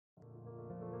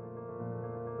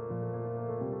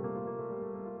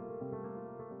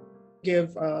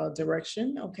give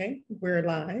direction. Okay, we're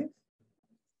live.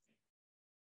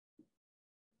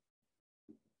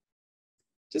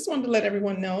 Just wanted to let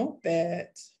everyone know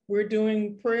that we're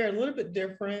doing prayer a little bit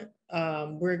different.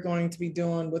 We're going to be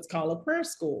doing what's called a prayer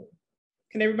school.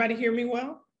 Can everybody hear me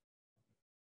well?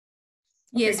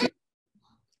 Yes. Okay,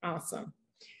 awesome.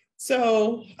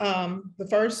 So the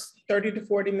first 30 to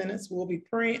 40 minutes we'll be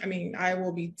praying. I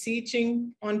will be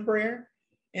teaching on prayer.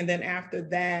 And then after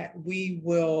that, we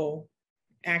will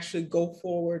actually go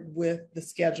forward with the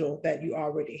schedule that you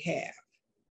already have.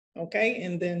 Okay,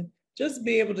 and then just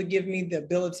be able to give me the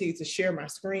ability to share my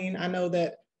screen. I know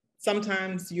that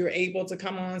sometimes you're able to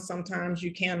come on, sometimes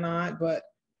you cannot, but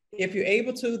if you're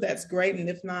able to, that's great. And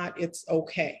if not, it's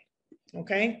okay.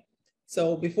 Okay,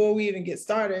 so before we even get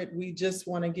started, we just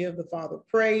want to give the Father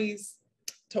praise,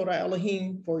 Toda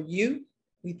Elohim, for you.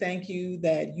 We thank you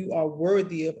that you are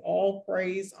worthy of all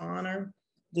praise, honor,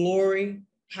 glory,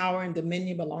 power, and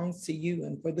dominion belongs to you.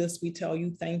 And for this, we tell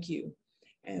you thank you.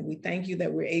 And we thank you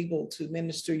that we're able to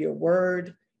minister your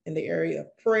word in the area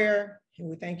of prayer. And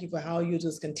we thank you for how you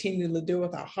just continue to deal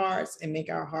with our hearts and make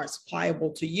our hearts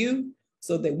pliable to you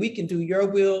so that we can do your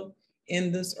will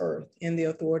in this earth in the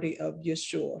authority of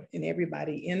Yeshua. And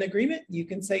everybody in agreement, you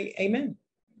can say amen.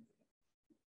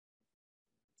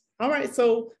 All right,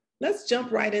 so let's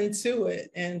jump right into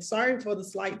it. And sorry for the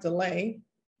slight delay,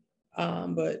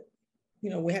 but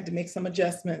we had to make some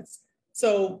adjustments.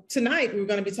 So tonight we're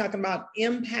going to be talking about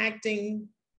impacting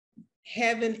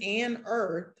heaven and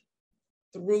earth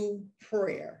through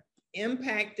prayer.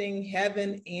 Impacting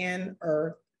heaven and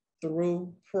earth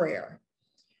through prayer.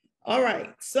 All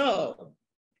right, so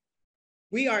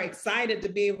we are excited to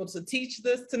be able to teach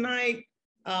this tonight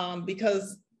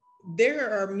because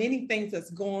there are many things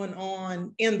that's going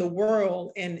on in the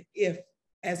world. And if,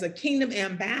 as a kingdom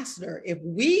ambassador, if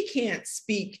we can't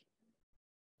speak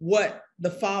what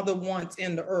the Father wants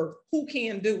in the earth, who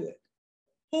can do it?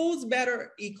 Who's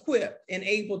better equipped and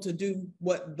able to do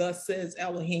what thus says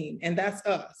Elohim? And that's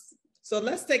us. So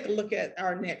let's take a look at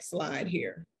our next slide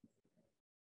here.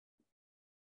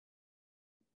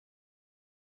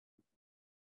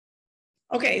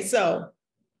 Okay, so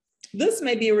this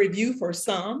may be a review for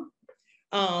some.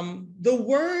 The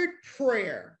word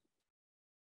prayer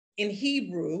in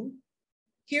Hebrew,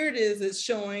 here it is, it's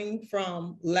showing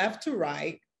from left to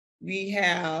right. We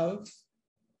have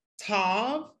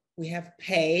Tav, we have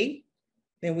Pei,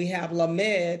 then we have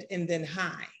Lamed, and then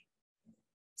Hai.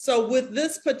 So with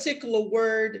this particular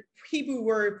word, Hebrew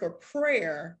word for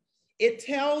prayer, it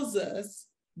tells us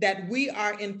that we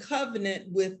are in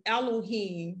covenant with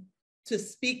Elohim to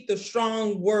speak the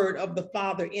strong word of the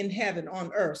Father in heaven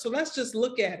on earth. So let's just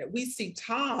look at it. We see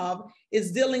Tav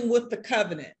is dealing with the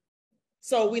covenant.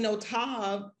 So we know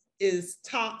Tav is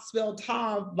spelled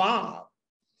Tav Vav.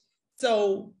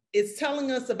 So it's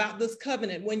telling us about this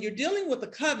covenant. When you're dealing with a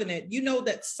covenant, you know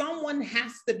that someone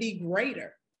has to be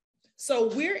greater. So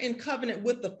we're in covenant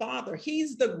with the Father.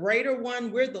 He's the greater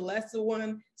one. We're the lesser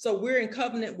one. So we're in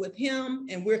covenant with him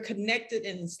and we're connected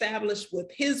and established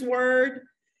with his word.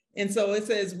 And so it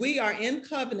says we are in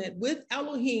covenant with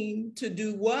Elohim to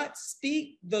do what?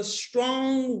 Speak the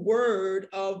strong word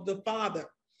of the Father,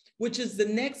 which is the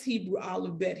next Hebrew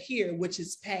alphabet here, which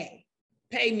is Pei.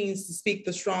 Pei means to speak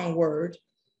the strong word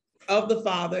of the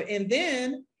Father. And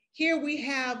then here we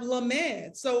have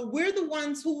Lamed. So we're the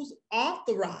ones who's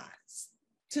authorized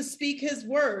to speak his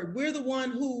word. We're the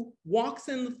one who walks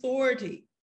in authority.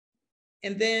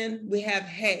 And then we have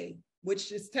Hay,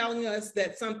 which is telling us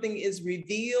that something is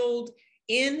revealed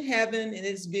in heaven and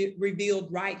is revealed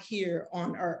right here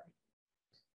on earth.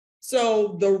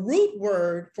 So the root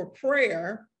word for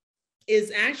prayer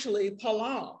is actually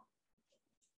Palal.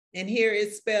 And here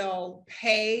it's spelled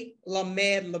Pei,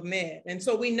 Lamed, Lamed. And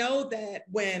so we know that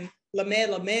when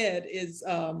Lamed, Lamed is,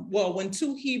 when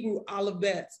two Hebrew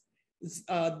alphabets is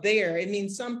there, it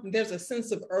means something, there's a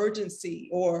sense of urgency,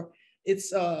 or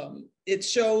it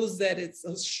shows that it's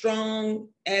a strong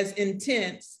as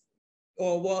intense,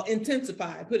 or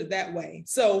intensified, put it that way.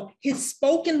 So his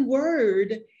spoken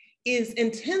word is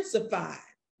intensified.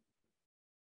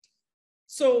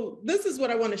 So this is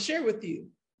what I want to share with you.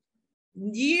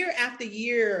 Year after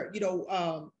year,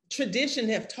 tradition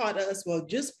have taught us, well,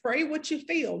 just pray what you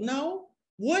feel. No,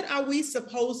 what are we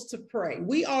supposed to pray?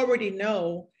 We already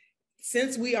know,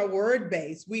 since we are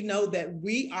word-based, we know that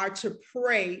we are to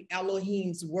pray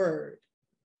Elohim's word.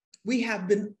 We have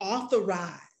been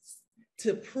authorized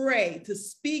to pray, to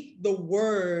speak the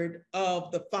word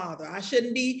of the Father. I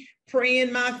shouldn't be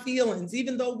praying my feelings,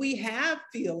 even though we have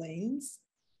feelings,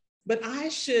 but I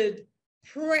should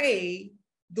pray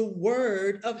the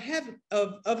word of heaven,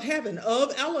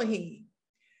 of Elohim.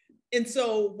 And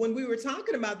so when we were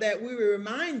talking about that, we were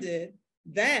reminded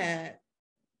that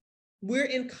we're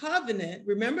in covenant.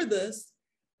 Remember this,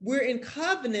 we're in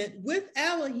covenant with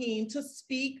Elohim to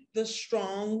speak the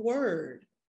strong word.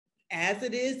 As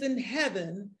it is in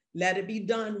heaven, let it be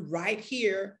done right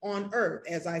here on earth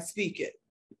as I speak it.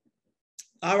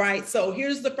 All right, so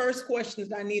here's the first question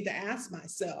that I need to ask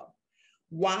myself.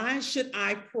 Why should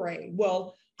I pray?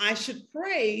 Well, I should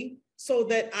pray so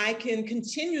that I can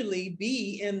continually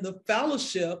be in the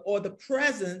fellowship or the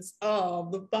presence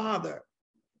of the Father.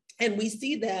 And we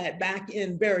see that back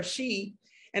in Bereshit,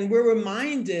 and we're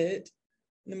reminded,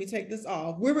 let me take this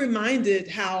off, we're reminded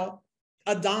how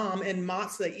Adam and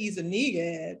Matzah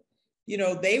Neged,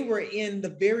 they were in the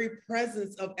very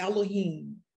presence of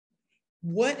Elohim.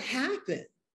 What happened?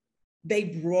 They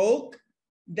broke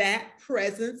that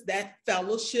presence, that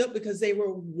fellowship, because they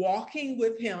were walking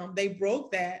with him. They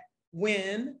broke that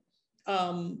when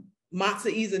Matzah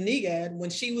Neged, when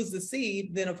she was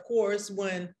deceived, then of course,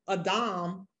 when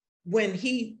Adam, when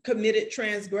he committed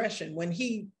transgression, when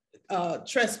he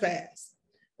trespassed,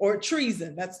 or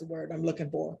treason, that's the word I'm looking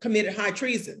for, committed high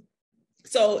treason.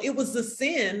 So it was the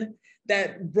sin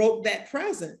that broke that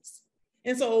presence.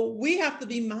 And so we have to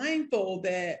be mindful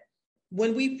that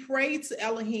when we pray to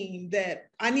Elohim,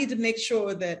 that I need to make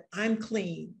sure that I'm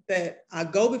clean, that I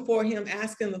go before him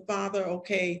asking the Father,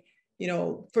 okay,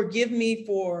 forgive me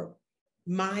for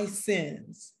my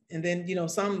sins. And then,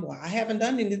 well, I haven't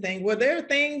done anything. Well, there are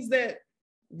things that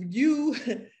you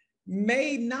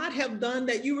may not have done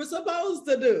that you were supposed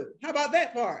to do. How about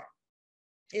that part?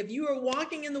 If you are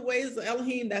walking in the ways of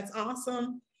Elohim, that's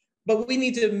awesome. But we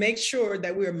need to make sure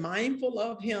that we're mindful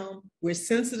of him, we're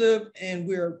sensitive, and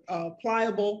we're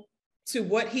pliable to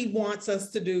what he wants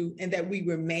us to do, and that we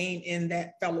remain in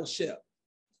that fellowship.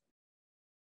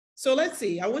 So let's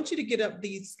see, I want you to get up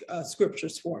these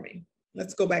scriptures for me.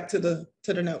 Let's go back to the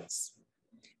notes.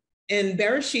 In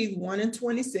Bereshit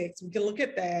 1:26, we can look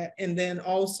at that, and then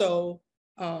also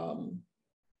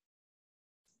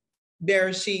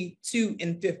Bereshit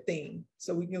 2:15.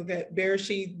 So we can look at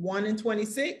Bereshit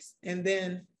 1:26, and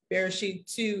then Bereshit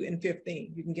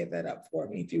 2:15. You can get that up for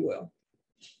me, if you will.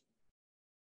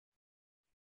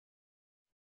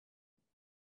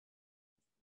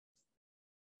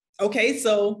 Okay,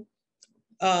 so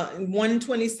in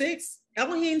 1:26,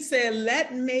 Elohim said,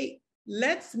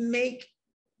 let's make,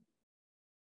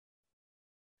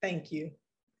 thank you.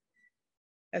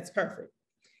 That's perfect.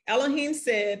 Elohim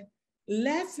said,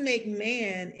 let's make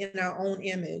man in our own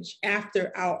image,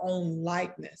 after our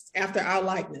likeness,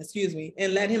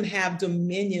 and let him have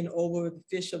dominion over the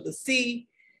fish of the sea,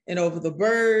 and over the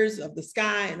birds of the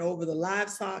sky, and over the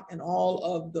livestock, and all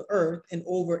of the earth, and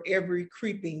over every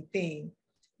creeping thing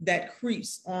that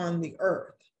creeps on the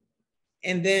earth.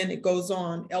 And then it goes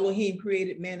on, Elohim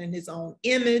created man in his own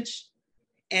image,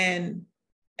 and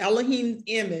Elohim's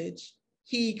image,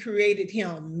 he created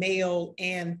him male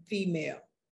and female.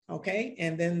 Okay,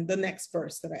 and then the next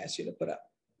verse that I asked you to put up.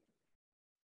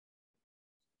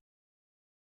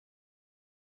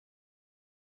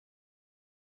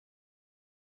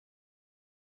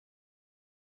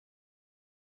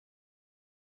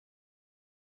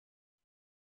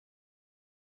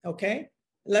 Okay,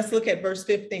 let's look at verse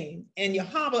 15. And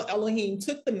Yahweh Elohim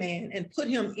took the man and put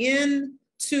him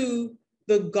into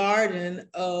the Garden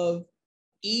of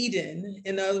Eden.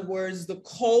 In other words, the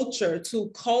culture to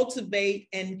cultivate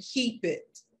and keep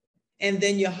it. And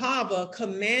then Yahweh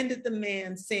commanded the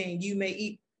man, saying, you may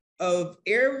eat of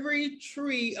every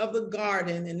tree of the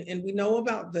garden. And we know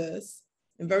about this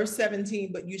in verse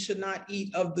 17, but you should not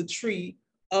eat of the tree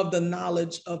of the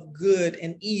knowledge of good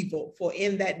and evil, for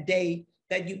in that day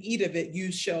that you eat of it,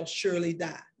 you shall surely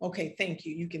die. Okay, thank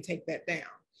you. You can take that down.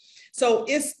 So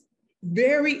it's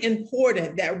very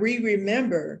important that we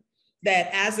remember that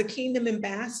as a kingdom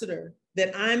ambassador,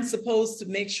 that I'm supposed to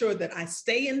make sure that I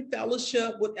stay in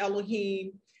fellowship with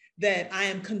Elohim, that I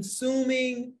am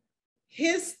consuming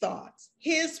his thoughts,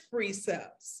 his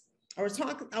precepts. I was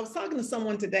talking to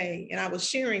someone today, and I was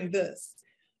sharing this.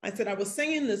 I said, I was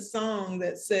singing this song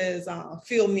that says,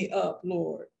 fill me up,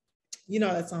 Lord. You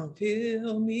know that song,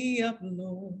 fill me up,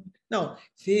 Lord. No,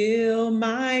 fill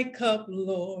my cup,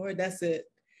 Lord. That's it.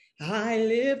 I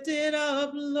lift it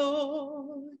up,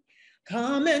 Lord.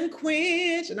 Come and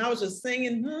quench. And I was just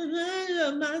singing,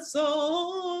 my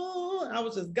soul. I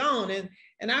was just gone.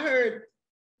 And I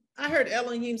heard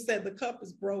Elohim said, the cup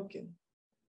is broken.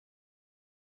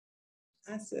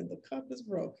 I said, the cup is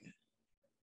broken.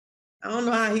 I don't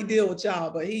know how he deal with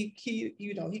y'all, but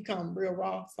he come real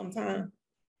raw sometimes.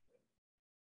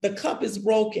 The cup is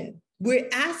broken. We're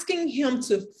asking him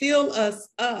to fill us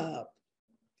up.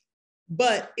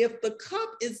 But if the cup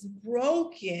is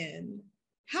broken,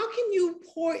 how can you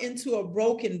pour into a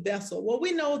broken vessel? Well,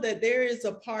 we know that there is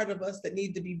a part of us that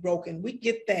needs to be broken. We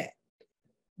get that.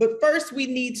 But first, we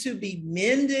need to be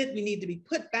mended. We need to be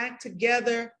put back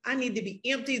together. I need to be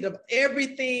emptied of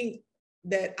everything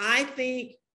that I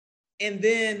think, and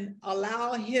then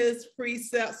allow his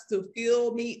precepts to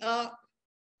fill me up.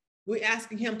 We're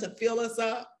asking him to fill us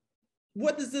up.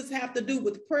 What does this have to do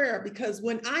with prayer? Because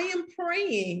when I am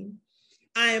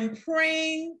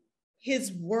praying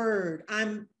his word.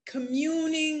 I'm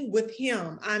communing with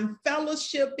him. I'm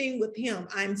fellowshipping with him.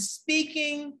 I'm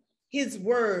speaking his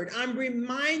word. I'm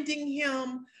reminding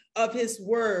him of his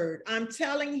word. I'm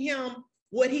telling him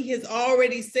what he has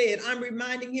already said. I'm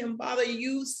reminding him, Father,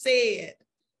 you said,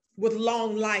 with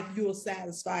long life, you will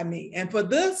satisfy me. And for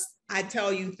this, I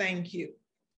tell you, thank you.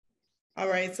 All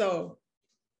right. So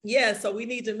so we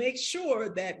need to make sure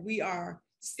that we are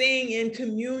staying in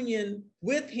communion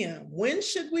with him. When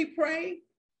should we pray?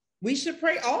 We should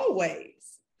pray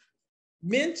always.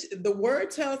 The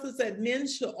word tells us that men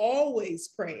should always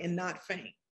pray and not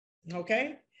faint.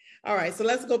 Okay. All right. So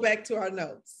let's go back to our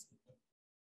notes.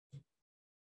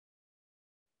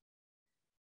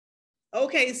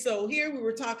 Okay. So here we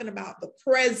were talking about the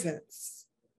presence.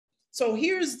 So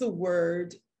here's the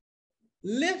word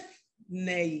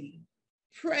lifnei,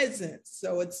 presence.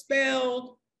 So it's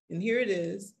spelled, and here it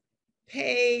is,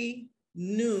 pay,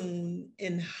 noon,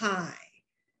 and high.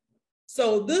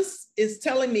 So this is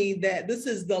telling me that this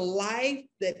is the life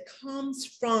that comes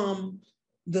from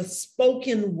the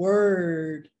spoken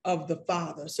word of the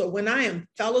Father. So when I am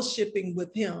fellowshipping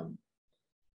with him,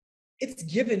 it's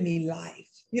giving me life.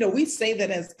 You know, we say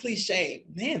that as cliche,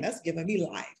 man, that's giving me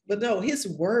life. But no, his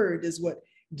word is what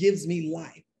gives me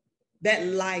life. That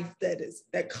life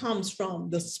that comes from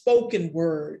the spoken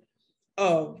word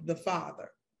of the Father.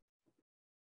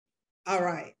 All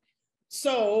right.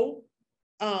 So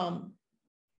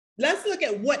let's look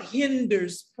at what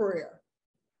hinders prayer.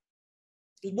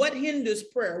 What hinders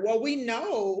prayer? Well, we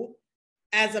know,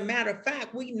 as a matter of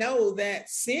fact, we know that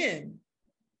sin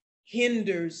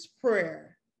hinders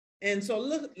prayer. And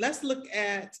so let's look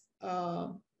at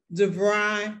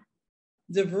DeVry,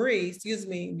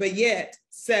 but yet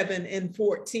 7 and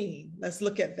 14. Let's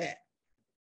look at that.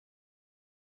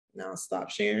 Now stop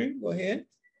sharing. Go ahead.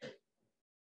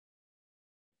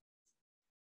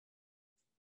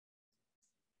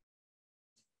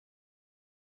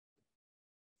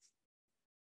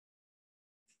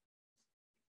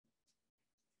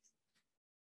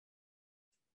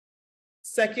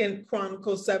 Second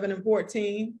Chronicles 7 and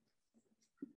 14.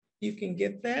 You can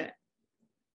get that.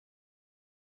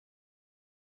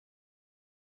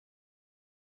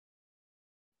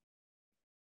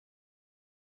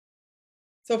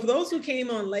 So for those who came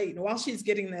on late, while she's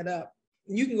getting that up,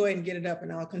 you can go ahead and get it up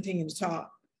and I'll continue to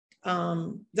talk.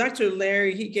 Dr.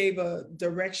 Larry, he gave a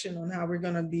direction on how we're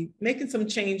going to be making some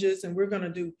changes, and we're going to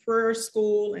do prayer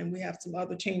school, and we have some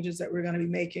other changes that we're going to be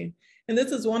making. And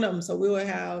this is one of them. So we will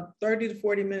have 30 to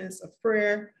 40 minutes of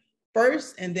prayer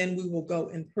first, and then we will go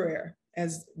in prayer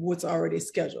as what's already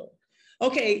scheduled.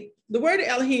 Okay, the word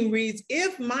Elohim reads,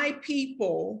 if my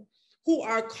people who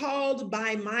are called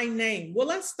by my name. Well,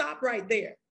 let's stop right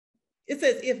there. It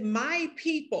says, if my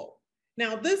people.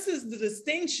 Now, this is the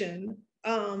distinction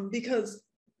because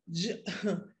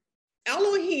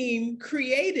Elohim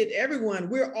created everyone.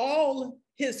 We're all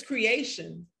his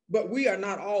creation, but we are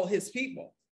not all his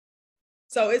people.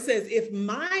 So it says, if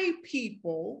my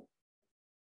people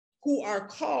who are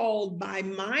called by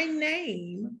my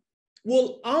name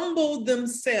will humble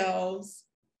themselves,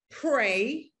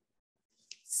 pray,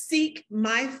 seek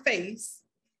my face,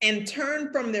 and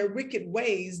turn from their wicked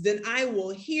ways, then I will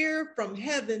hear from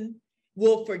heaven,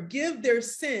 will forgive their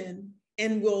sin,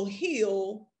 and will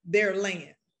heal their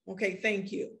land. Okay,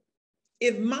 thank you.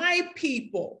 If my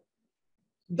people,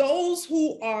 those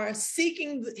who are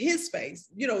seeking his face,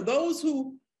 you know, those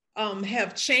who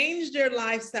have changed their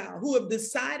lifestyle, who have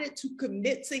decided to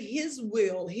commit to his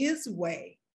will, his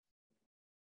way,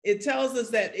 it tells us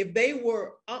that if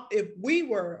we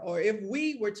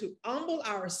were to humble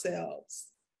ourselves,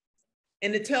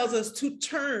 and it tells us to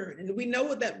turn, and we know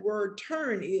what that word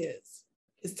turn is.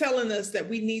 It's telling us that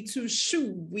we need to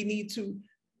shuv, we need to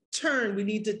turn, we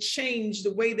need to change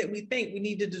the way that we think, we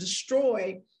need to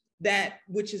destroy that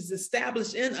which is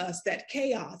established in us, that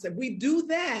chaos. If we do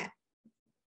that,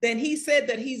 then he said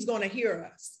that he's going to hear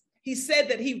us. He said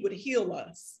that he would heal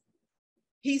us.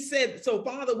 He said, so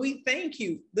Father, we thank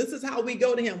you. This is how we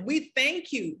go to him. We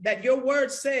thank you that your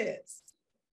word says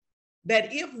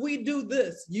that if we do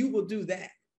this, you will do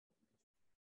that.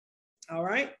 All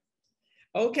right.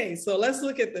 Okay, so let's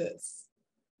look at this.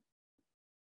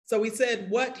 So we said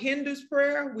what hinders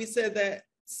prayer? We said that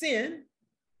sin.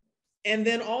 And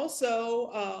then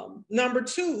also number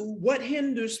 2, what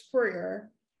hinders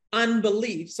prayer?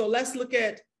 Unbelief. So let's look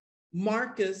at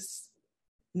Marcus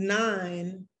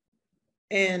 9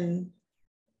 and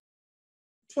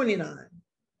 29.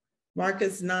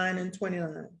 Marcus 9 and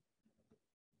 29.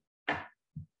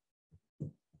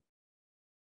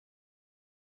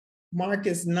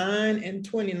 Marcus 9 and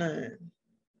 29.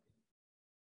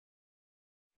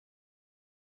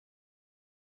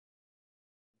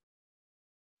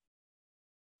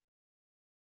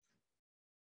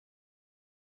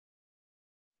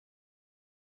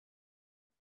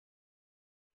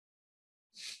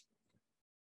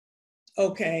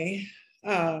 Okay,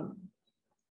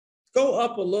 go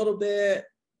up a little bit,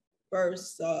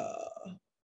 verse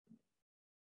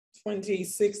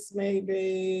 26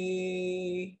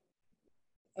 maybe,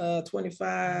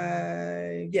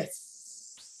 25,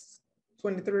 yes,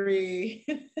 23.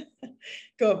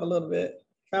 Go up a little bit.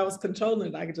 If I was controlling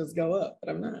it, I could just go up, but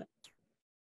I'm not.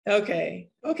 Okay,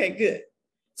 good.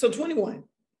 So 21.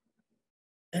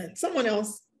 Someone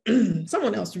else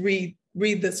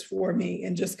read this for me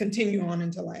and just continue on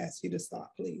until I ask you to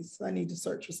stop, please. I need to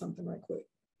search for something right quick.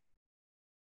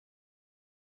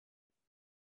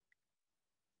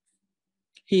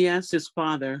 He asked his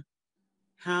father,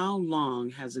 "How long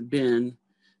has it been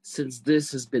since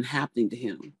this has been happening to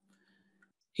him?"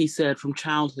 He said, "From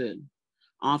childhood.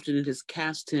 Often it has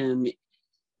cast him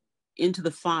into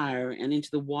the fire and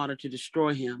into the water to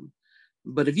destroy him.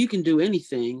 But if you can do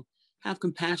anything, have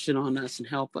compassion on us and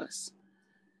help us."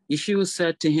 Yeshua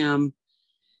said to him,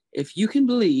 "If you can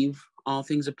believe, all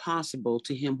things are possible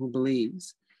to him who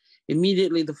believes."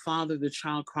 Immediately the father of the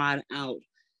child cried out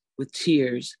with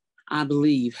tears, "I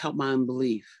believe, help my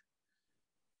unbelief."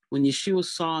 When Yeshua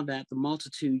saw that the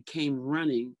multitude came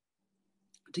running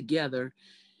together,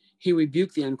 he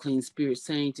rebuked the unclean spirit,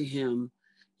 saying to him,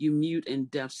 "You mute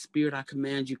and deaf spirit, I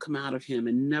command you, come out of him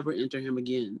and never enter him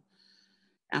again."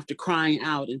 After crying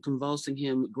out and convulsing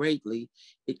him greatly,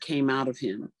 it came out of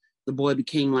him. The boy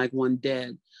became like one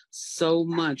dead, so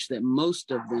much that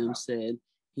most of them said,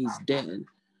 "He's dead."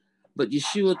 But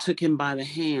Yeshua took him by the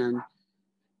hand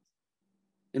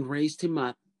and raised him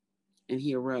up, and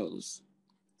he arose.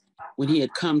 When he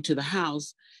had come to the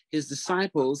house, his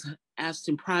disciples asked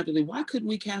him privately, "Why couldn't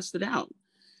we cast it out?"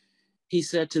 He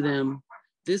said to them,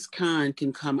 "This kind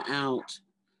can come out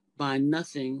by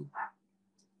nothing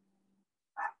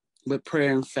but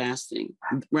prayer and fasting."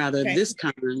 Rather, Okay. this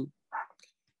kind.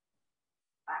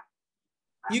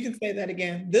 You can say that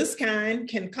again. This kind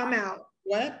can come out,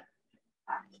 what?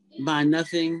 By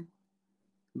nothing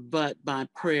but by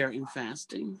prayer and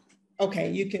fasting.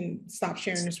 Okay, you can stop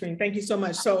sharing the screen. Thank you so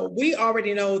much. So we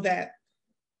already know that,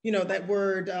 that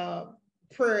word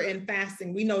prayer and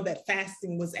fasting, we know that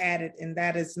fasting was added, and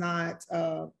that is not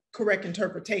correct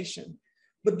interpretation.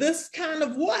 But this kind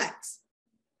of what?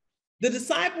 The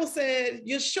disciple said,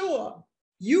 "Yeshua,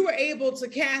 you were able to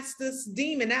cast this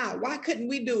demon out. Why couldn't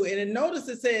we do it?" And notice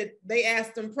it said they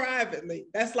asked him privately.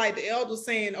 That's like the elder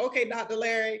saying, "Okay, Dr.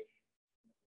 Larry,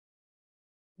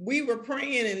 we were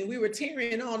praying and we were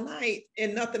tearing all night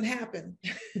and nothing happened.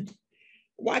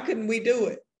 Why couldn't we do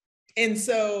it?" And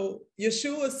so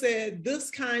Yeshua said, "This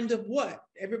kind of what?"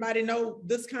 Everybody know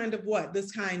this kind of what?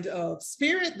 This kind of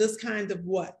spirit, this kind of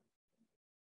what?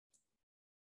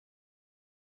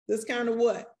 This kind of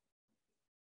what?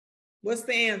 What's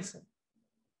the answer?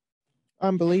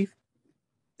 Unbelief.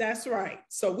 That's right.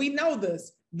 So we know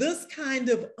this. This kind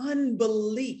of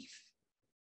unbelief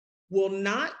will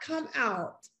not come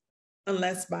out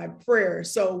unless by prayer.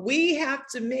 So we have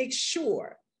to make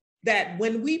sure that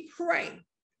when we pray,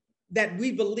 that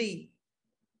we believe.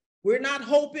 We're not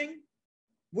hoping,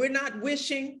 we're not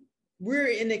wishing, we're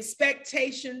in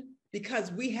expectation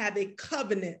because we have a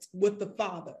covenant with the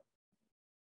Father.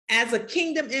 As a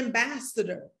kingdom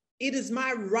ambassador, it is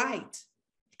my right.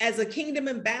 As a kingdom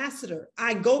ambassador,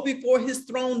 I go before his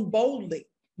throne boldly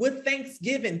with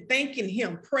thanksgiving, thanking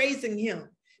him, praising him,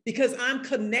 because I'm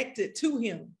connected to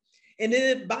him. And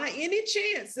if by any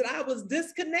chance that I was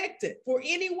disconnected for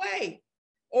any way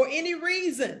or any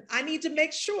reason, I need to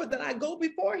make sure that I go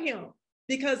before him,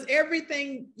 because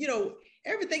everything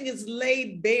is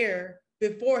laid bare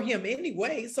before him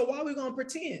anyway. So why are we going to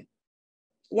pretend?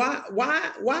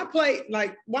 Why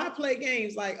play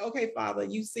games like, "Okay, Father,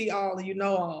 you see all, you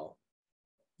know all.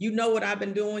 You know what I've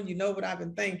been doing. You know what I've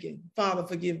been thinking. Father,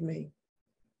 forgive me.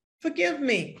 Forgive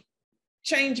me.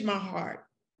 Change my heart."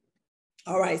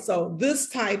 All right, so this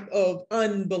type of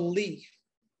unbelief.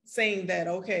 saying that,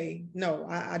 okay, no,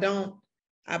 I don't,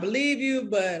 I believe you,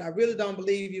 but I really don't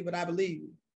believe you, but I believe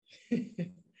you.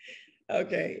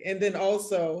 Okay, and then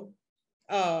also,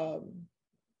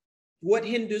 what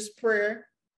hinders prayer?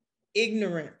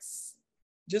 Ignorance.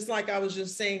 Just like I was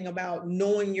just saying about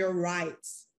knowing your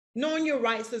rights. Knowing your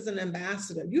rights as an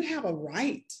ambassador, you have a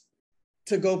right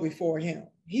to go before him.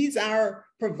 He's our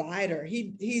provider.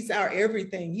 He's our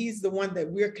everything. He's the one that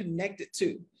we're connected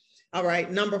to. All right,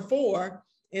 number 4,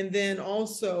 and then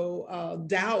also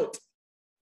doubt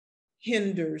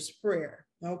hinders prayer.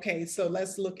 Okay, so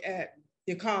let's look at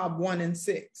Yaqub 1 and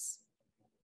 6.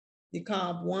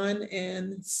 Yaqub 1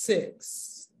 and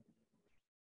 6.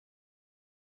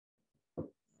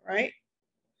 Right?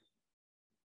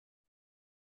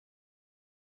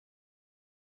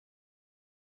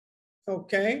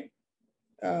 Okay,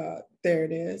 there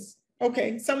it is.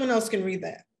 Okay, someone else can read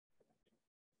that.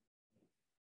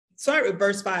 Start with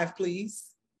verse 5, please.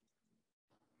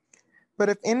 But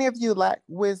if any of you lack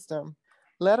wisdom,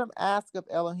 let him ask of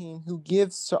Elohim, who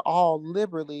gives to all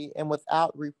liberally and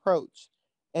without reproach,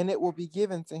 and it will be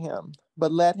given to him.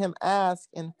 But let him ask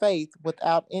in faith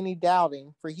without any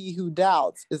doubting, for he who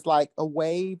doubts is like a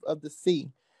wave of the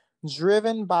sea,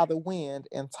 driven by the wind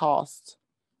and tossed.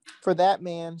 For that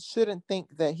man shouldn't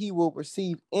think that he will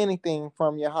receive anything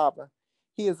from Yahweh.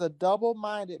 He is a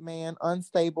double-minded man,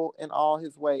 unstable in all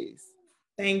his ways.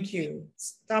 Thank you.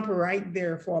 Stop right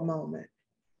there for a moment.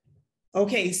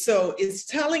 Okay, so it's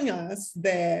telling us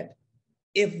that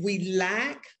if we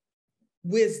lack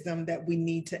wisdom, that we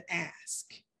need to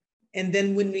ask. And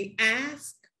then when we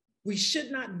ask, we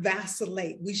should not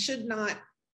vacillate. We should not,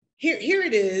 here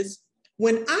it is.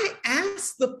 When I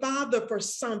ask the Father for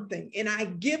something and I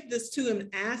give this to him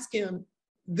and ask him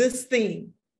this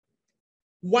thing,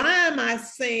 why am I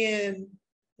saying,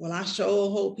 well, I sure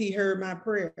hope he heard my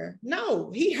prayer?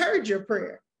 No, he heard your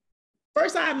prayer.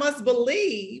 First, I must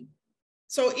believe.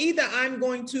 So either I'm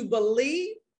going to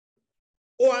believe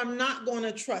or I'm not going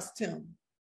to trust him.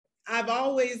 I've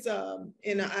always,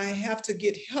 and I have to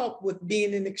get help with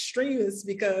being an extremist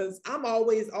because I'm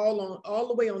always all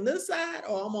the way on this side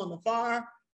or I'm on the far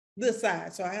this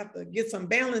side. So I have to get some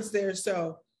balance there.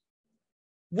 So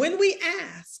when we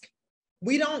ask,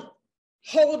 we don't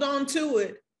hold on to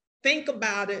it, think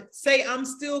about it, say, I'm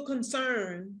still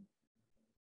concerned.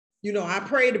 You know, I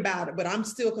prayed about it, but I'm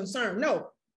still concerned. No,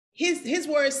 his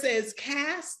word says,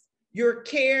 cast your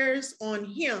cares on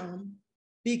him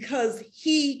because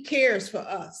he cares for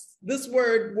us. This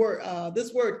word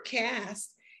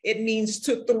cast, it means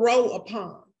to throw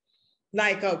upon,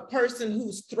 like a person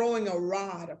who's throwing a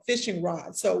rod, a fishing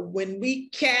rod. So when we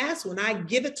cast, when I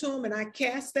give it to him and I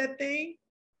cast that thing,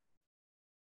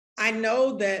 I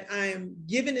know that I'm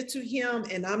giving it to him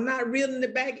and I'm not reeling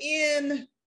it back in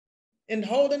and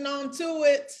holding on to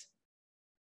it.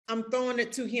 I'm throwing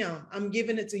it to him. I'm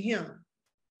giving it to him.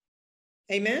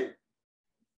 Amen.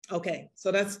 Okay,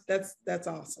 so that's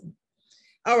awesome.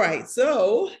 All right,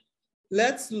 so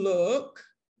let's look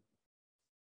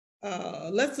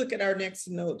at our next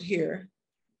note here.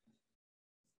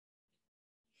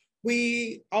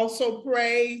 We also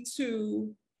pray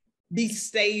to be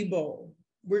stable.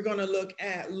 We're going to look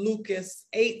at Lucas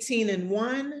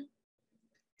 18:1,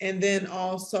 and then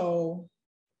also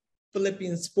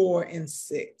Philippians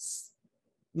 4:6.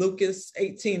 Lucas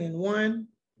 18:1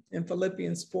 and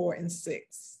Philippians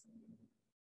 4:6.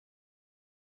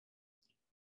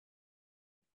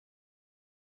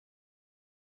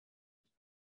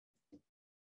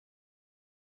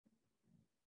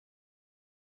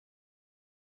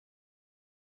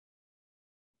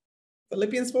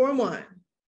 Philippians 4:1.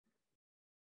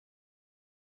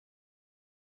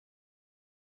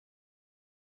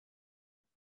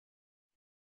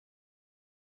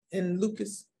 And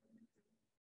Lucas.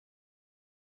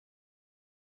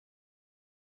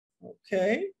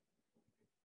 Okay.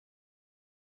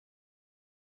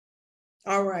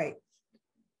 All right.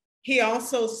 He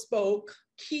also spoke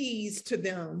keys to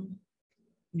them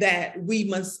that we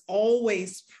must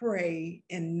always pray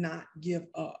and not give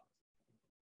up.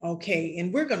 Okay,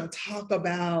 and we're going to talk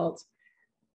about,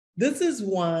 this is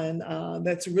one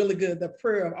that's really good, the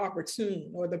prayer of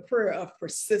opportune or the prayer of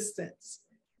persistence.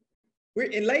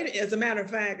 And later, as a matter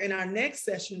of fact, in our next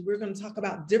session, we're going to talk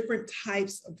about different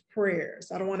types of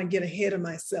prayers. I don't want to get ahead of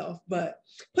myself, but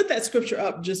put that scripture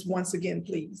up just once again,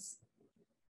 please.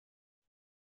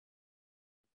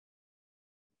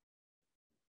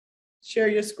 Share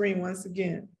your screen once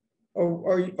again,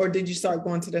 or did you start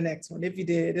going to the next one? If you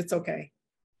did, it's okay.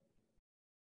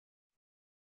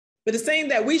 But it's saying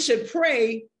that we should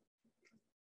pray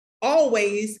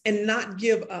always and not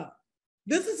give up.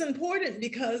 This is important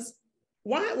because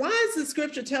Why is the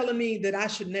scripture telling me that I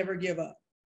should never give up?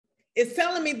 It's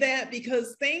telling me that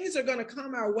because things are going to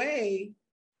come our way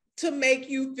to make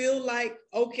you feel like,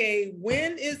 okay,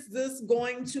 when is this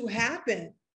going to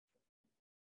happen?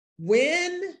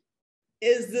 When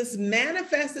is this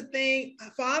manifested thing?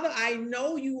 Father, I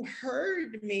know you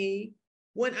heard me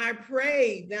when I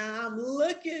prayed. Now I'm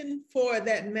looking for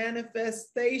that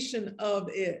manifestation of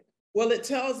it. Well, it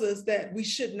tells us that we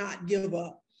should not give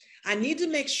up. I need to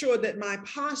make sure that my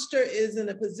posture is in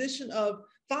a position of,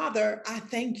 Father, I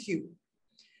thank you.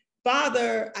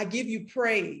 Father, I give you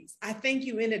praise. I thank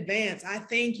you in advance. I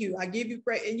thank you. I give you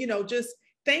praise. And, just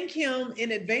thank him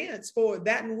in advance for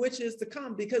that in which is to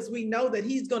come, because we know that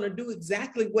he's going to do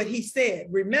exactly what he said.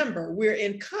 Remember, we're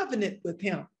in covenant with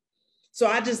him. So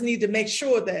I just need to make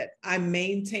sure that I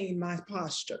maintain my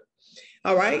posture.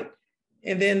 All right.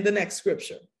 And then the next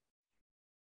scripture.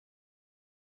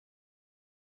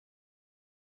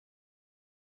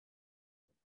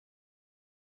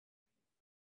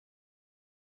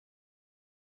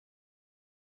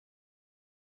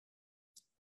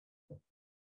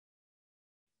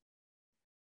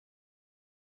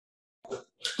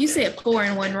 You said 4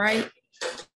 and 1, right?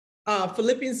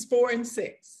 Philippians 4 and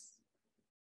 6.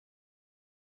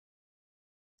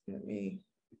 Let me,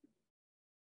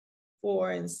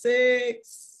 4 and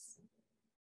 6.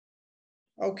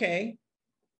 Okay.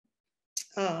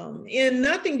 In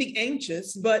nothing be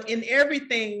anxious, but in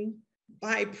everything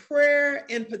by prayer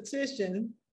and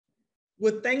petition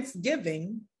with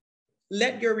thanksgiving,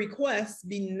 let your requests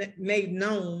be made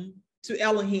known to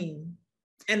Elohim.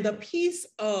 And the peace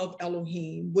of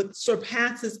Elohim, which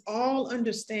surpasses all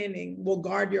understanding, will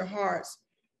guard your hearts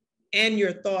and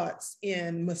your thoughts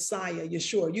in Messiah,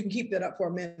 Yeshua. You can keep that up for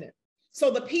a minute. So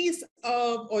the peace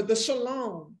of, or the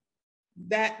shalom,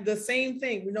 that the same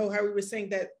thing, we know how we were saying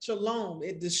that shalom,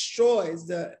 it destroys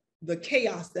the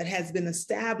chaos that has been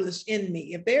established in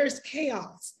me. If there's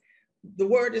chaos, the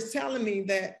word is telling me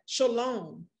that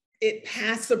shalom, it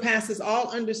surpasses all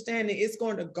understanding. It's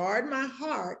going to guard my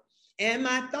heart and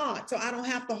my thought, so I don't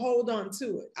have to hold on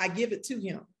to it. I give it to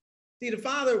him. See, the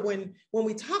Father, when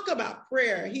we talk about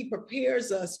prayer, he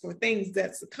prepares us for things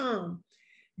that's to come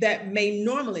that may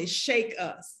normally shake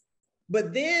us.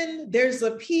 But then there's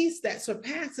a peace that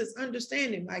surpasses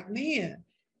understanding. Like, man,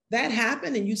 that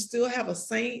happened and you still have a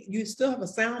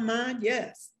sound mind?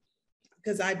 Yes,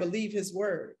 because I believe his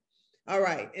word. All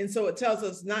right. And so it tells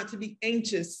us not to be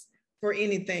anxious for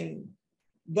anything,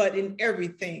 but in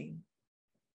everything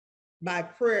by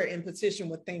prayer and petition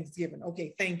with thanksgiving.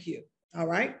 Okay, thank you. All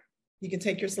right. You can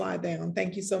take your slide down.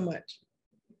 Thank you so much.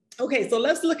 Okay, so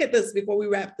let's look at this before we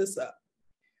wrap this up.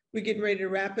 We're getting ready to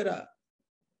wrap it up.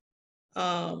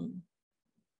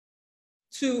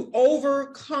 To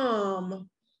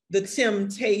overcome the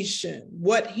temptation,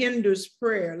 what hinders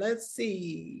prayer? Let's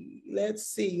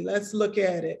look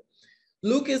at it.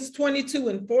 Lucas 22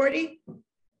 and 40,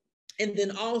 and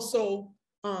then also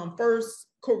 1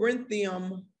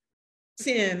 Corinthians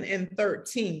 10 and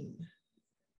 13.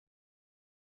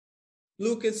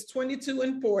 Lucas 22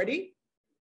 and 40,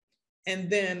 and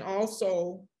then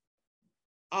also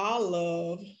all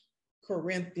of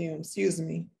Corinthians,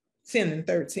 10 and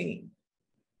 13.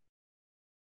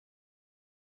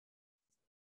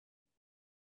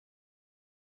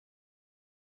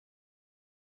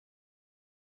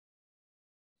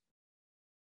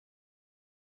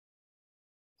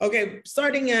 Okay,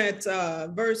 starting at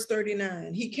verse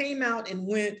 39, he came out and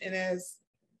went, and as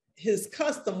his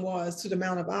custom was, to the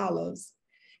Mount of Olives.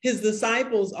 His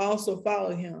disciples also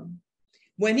followed him.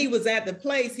 When he was at the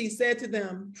place, he said to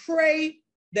them, pray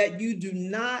that you do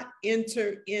not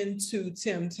enter into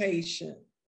temptation.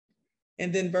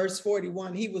 And then verse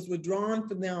 41, he was withdrawn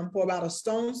from them for about a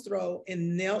stone's throw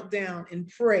and knelt down and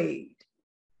prayed.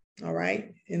 All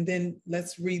right. And then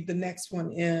let's read the next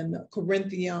one in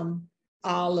Corinthians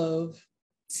Olive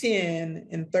 10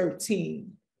 and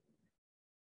 13.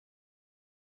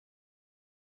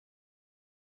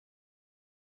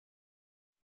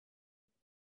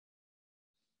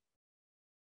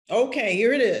 Okay,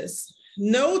 here it is.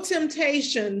 No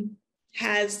temptation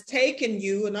has taken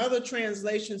you. Another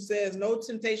translation says, no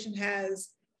temptation has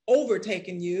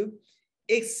overtaken you,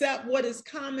 except what is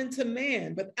common to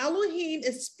man. But Elohim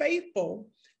is faithful,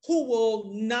 who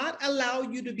will not allow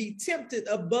you to be tempted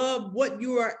above what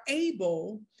you are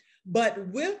able, but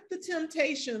with the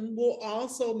temptation will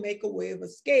also make a way of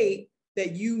escape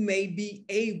that you may be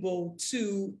able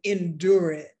to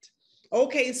endure it.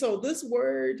 Okay, so this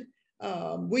word,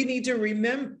 we need to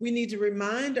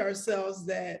remind ourselves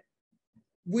that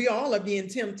we all are being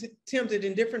tempted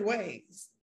in different ways.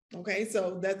 Okay,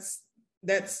 so that's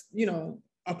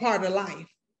a part of life.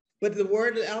 But the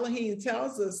word of Elohim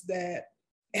tells us that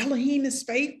Elohim is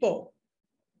faithful.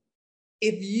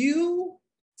 If you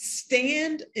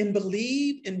stand and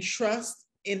believe and trust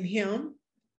in him,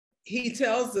 he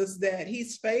tells us that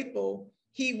he's faithful.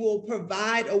 He will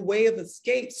provide a way of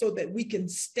escape so that we can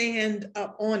stand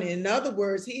up on it. In other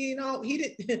words, he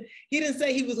didn't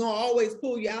say he was going to always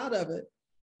pull you out of it,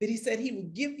 but he said he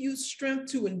would give you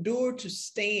strength to endure, to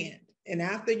stand. And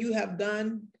after you have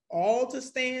done all to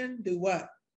stand, do what?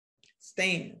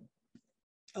 Stand.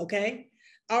 Okay.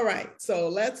 All right. So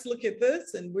let's look at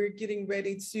this, and we're getting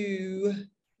ready to,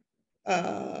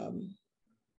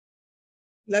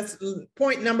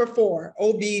 point number 4,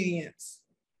 obedience.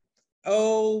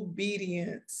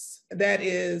 Obedience. That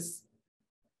is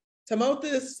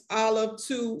Timotheus Olive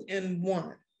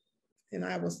 2:1. And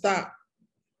I will stop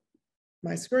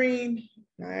my screen.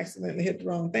 I accidentally hit the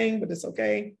wrong thing, but it's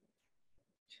okay.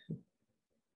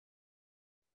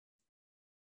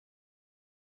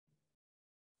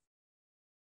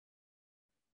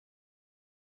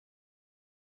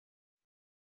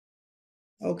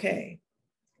 Okay.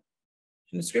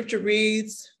 And the scripture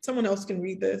reads, someone else can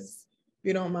read this, if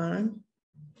you don't mind.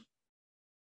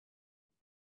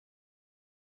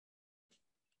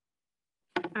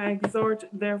 I exhort,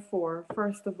 therefore,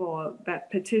 first of all,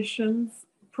 that petitions,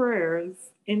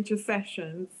 prayers,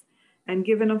 intercessions, and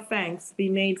giving of thanks be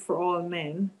made for all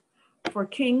men, for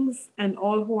kings and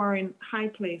all who are in high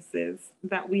places,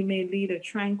 that we may lead a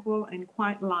tranquil and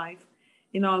quiet life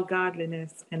in all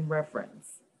godliness and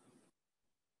reverence.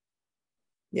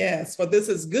 Yes, for this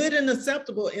is good and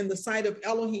acceptable in the sight of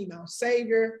Elohim, our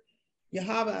Savior,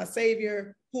 Yahweh, our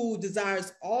Savior, who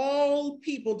desires all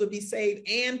people to be saved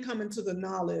and come into the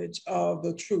knowledge of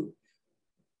the truth.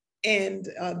 And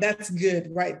that's good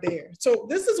right there. So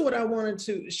this is what I wanted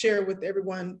to share with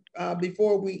everyone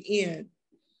before we end.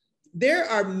 There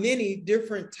are many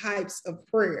different types of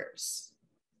prayers,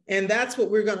 and that's what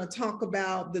we're going to talk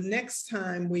about the next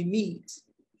time we meet.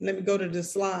 Let me go to the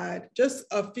slide, just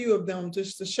a few of them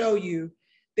just to show you.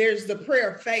 There's the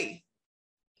prayer of faith.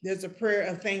 There's a prayer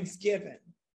of thanksgiving.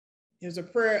 There's a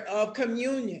prayer of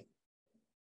communion,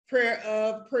 prayer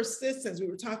of persistence. We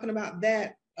were talking about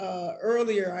that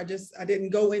earlier. I didn't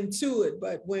go into it,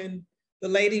 but when the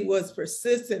lady was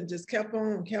persistent, just kept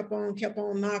on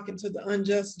knocking to the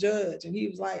unjust judge. And he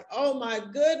was like, oh my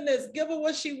goodness, give her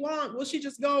what she wants. Will she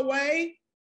just go away?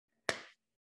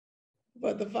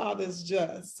 But the Father's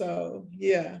just, so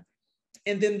yeah.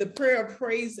 And then the prayer of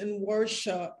praise and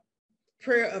worship,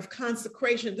 prayer of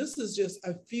consecration. This is just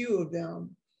a few of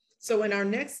them. So in our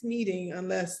next meeting,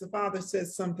 unless the Father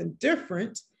says something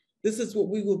different, this is what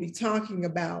we will be talking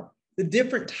about, the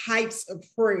different types of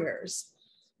prayers.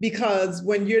 Because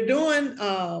when you're doing,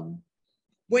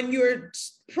 when you're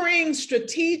praying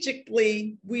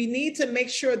strategically, we need to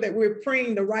make sure that we're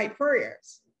praying the right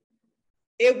prayers.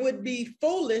 It would be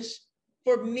foolish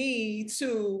for me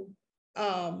to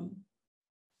go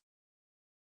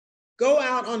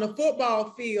out on a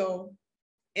football field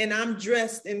and I'm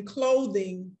dressed in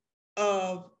clothing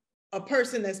of a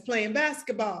person that's playing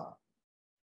basketball.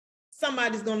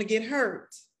 Somebody's going to get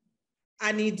hurt.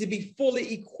 I need to be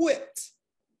fully equipped.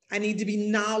 I need to be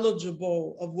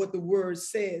knowledgeable of what the word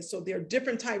says. So there are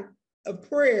different types of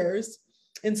prayers.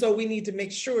 And so we need to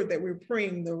make sure that we're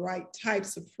praying the right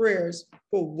types of prayers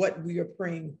for what we are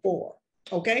praying for.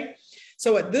 Okay.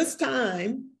 So at this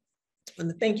time,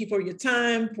 and thank you for your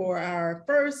time for our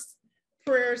first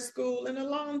prayer school in a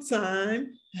long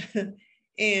time.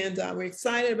 And we're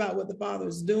excited about what the Father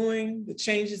is doing, the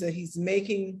changes that he's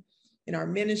making in our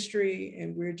ministry.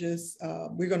 And we're just,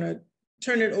 we're going to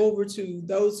turn it over to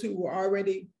those who were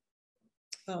already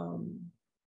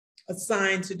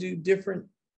assigned to do different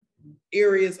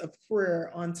areas of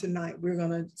prayer on tonight. We're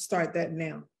going to start that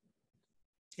now.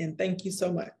 And thank you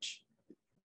so much.